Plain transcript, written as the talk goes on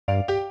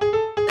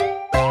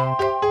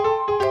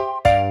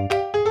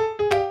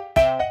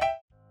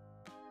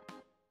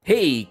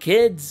Hey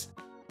kids!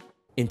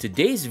 In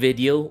today's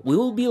video, we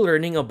will be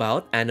learning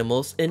about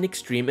animals in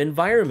extreme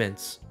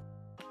environments.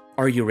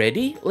 Are you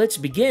ready? Let's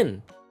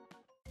begin!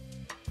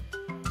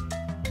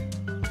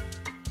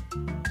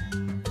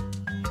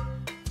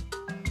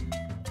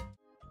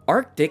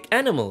 Arctic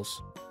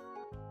animals.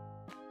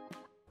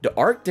 The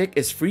Arctic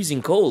is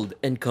freezing cold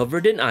and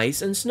covered in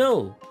ice and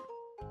snow.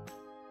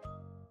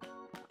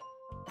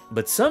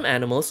 But some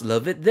animals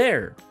love it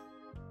there.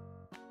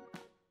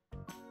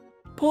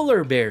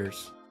 Polar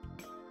bears.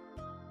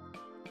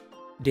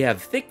 They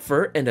have thick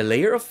fur and a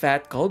layer of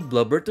fat called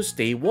blubber to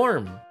stay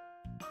warm.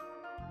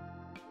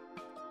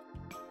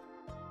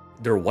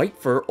 Their white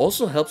fur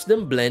also helps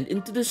them blend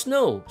into the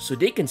snow so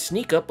they can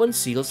sneak up on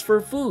seals for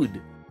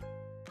food.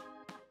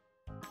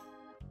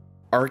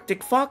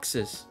 Arctic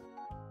foxes.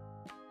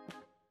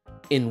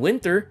 In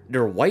winter,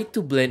 they're white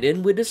to blend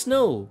in with the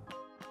snow.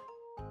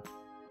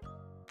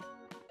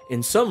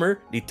 In summer,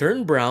 they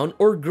turn brown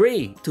or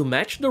gray to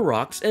match the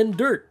rocks and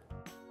dirt.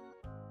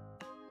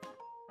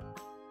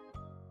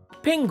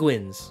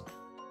 Penguins.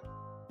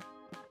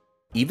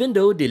 Even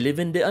though they live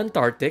in the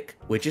Antarctic,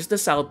 which is the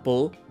South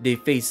Pole, they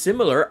face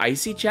similar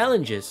icy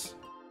challenges.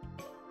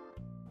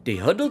 They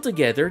huddle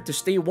together to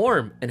stay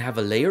warm and have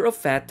a layer of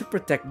fat to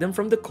protect them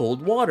from the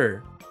cold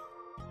water.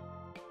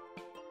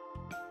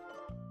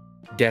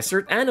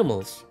 Desert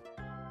animals.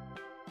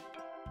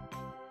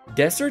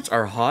 Deserts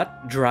are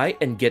hot, dry,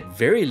 and get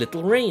very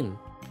little rain.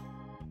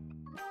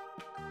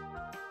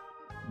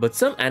 But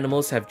some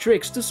animals have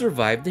tricks to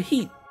survive the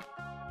heat.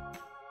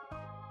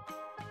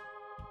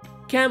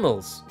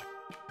 Camels.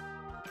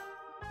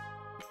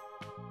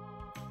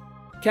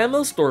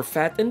 Camels store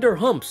fat in their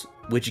humps,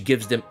 which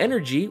gives them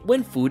energy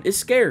when food is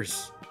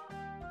scarce.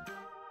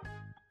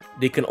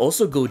 They can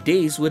also go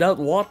days without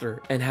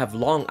water and have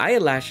long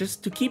eyelashes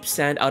to keep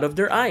sand out of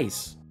their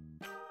eyes.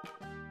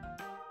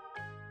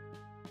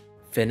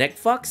 Fennec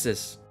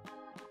foxes.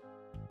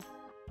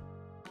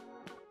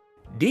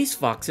 These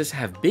foxes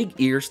have big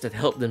ears that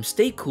help them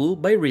stay cool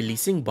by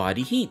releasing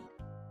body heat.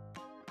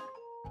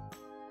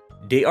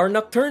 They are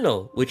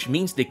nocturnal, which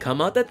means they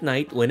come out at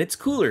night when it's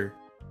cooler.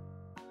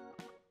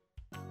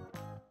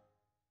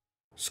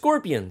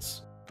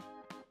 Scorpions.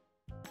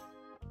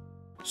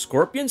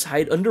 Scorpions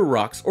hide under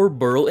rocks or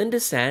burrow in the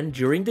sand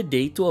during the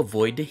day to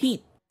avoid the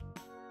heat.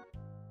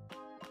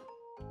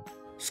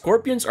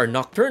 Scorpions are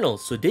nocturnal,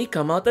 so they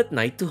come out at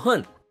night to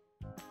hunt.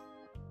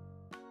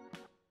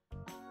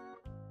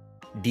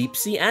 Deep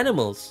sea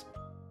animals.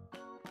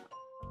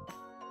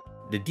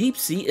 The deep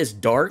sea is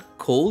dark,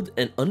 cold,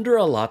 and under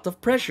a lot of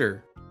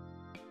pressure.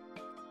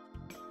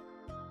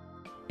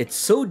 It's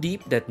so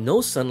deep that no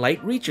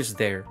sunlight reaches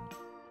there.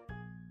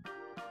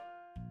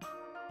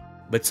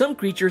 But some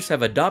creatures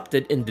have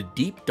adopted in the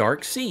deep,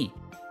 dark sea.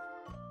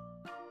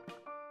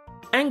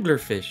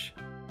 Anglerfish.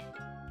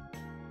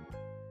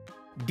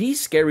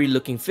 These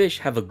scary-looking fish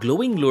have a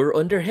glowing lure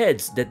on their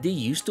heads that they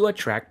use to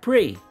attract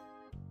prey.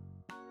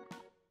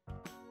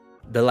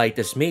 The light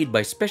is made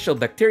by special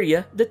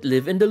bacteria that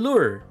live in the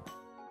lure.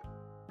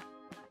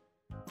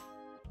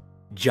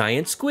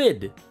 Giant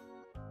squid.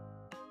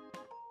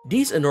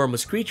 These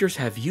enormous creatures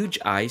have huge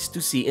eyes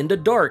to see in the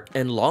dark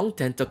and long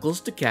tentacles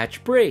to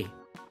catch prey.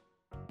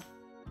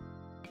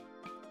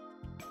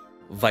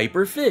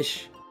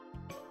 Viperfish.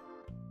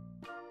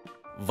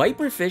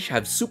 Viperfish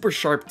have super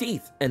sharp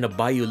teeth and a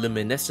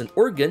bioluminescent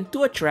organ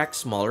to attract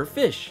smaller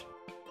fish.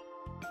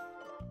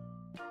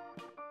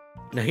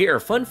 Now here are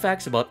fun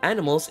facts about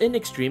animals in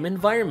extreme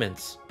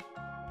environments.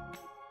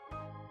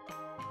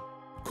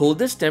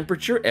 Coldest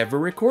temperature ever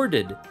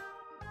recorded.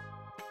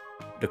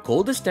 The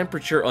coldest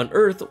temperature on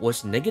Earth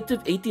was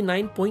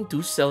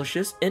 -89.2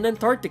 Celsius in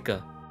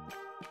Antarctica.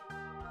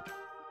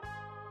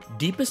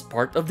 Deepest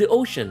part of the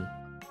ocean.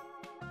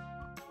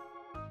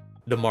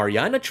 The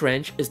Mariana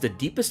Trench is the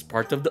deepest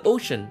part of the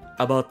ocean,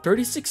 about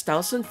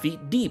 36,000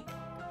 feet deep,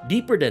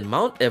 deeper than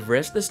Mount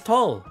Everest is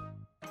tall.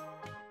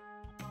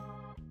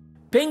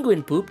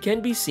 Penguin poop can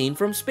be seen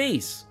from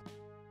space.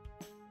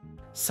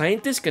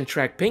 Scientists can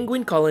track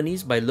penguin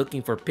colonies by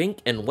looking for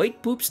pink and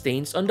white poop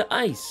stains on the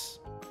ice.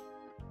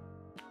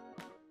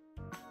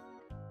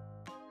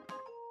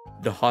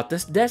 The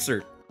hottest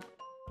desert.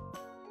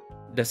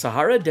 The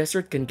Sahara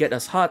Desert can get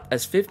as hot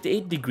as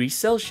 58 degrees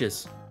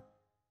Celsius.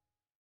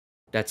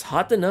 That's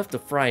hot enough to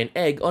fry an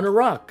egg on a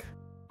rock.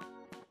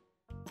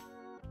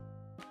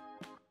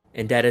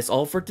 And that is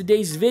all for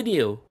today's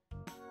video.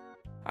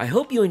 I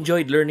hope you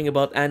enjoyed learning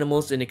about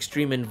animals in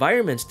extreme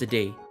environments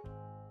today.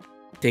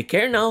 Take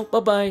care now,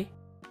 bye-bye!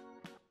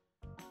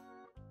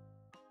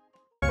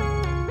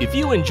 If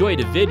you enjoyed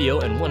the video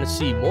and want to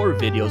see more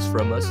videos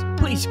from us,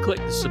 please click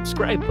the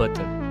subscribe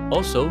button.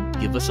 Also,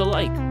 give us a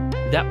like.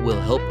 That will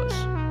help us.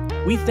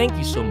 We thank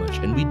you so much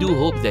and we do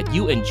hope that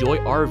you enjoy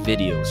our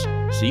videos.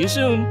 See you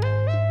soon!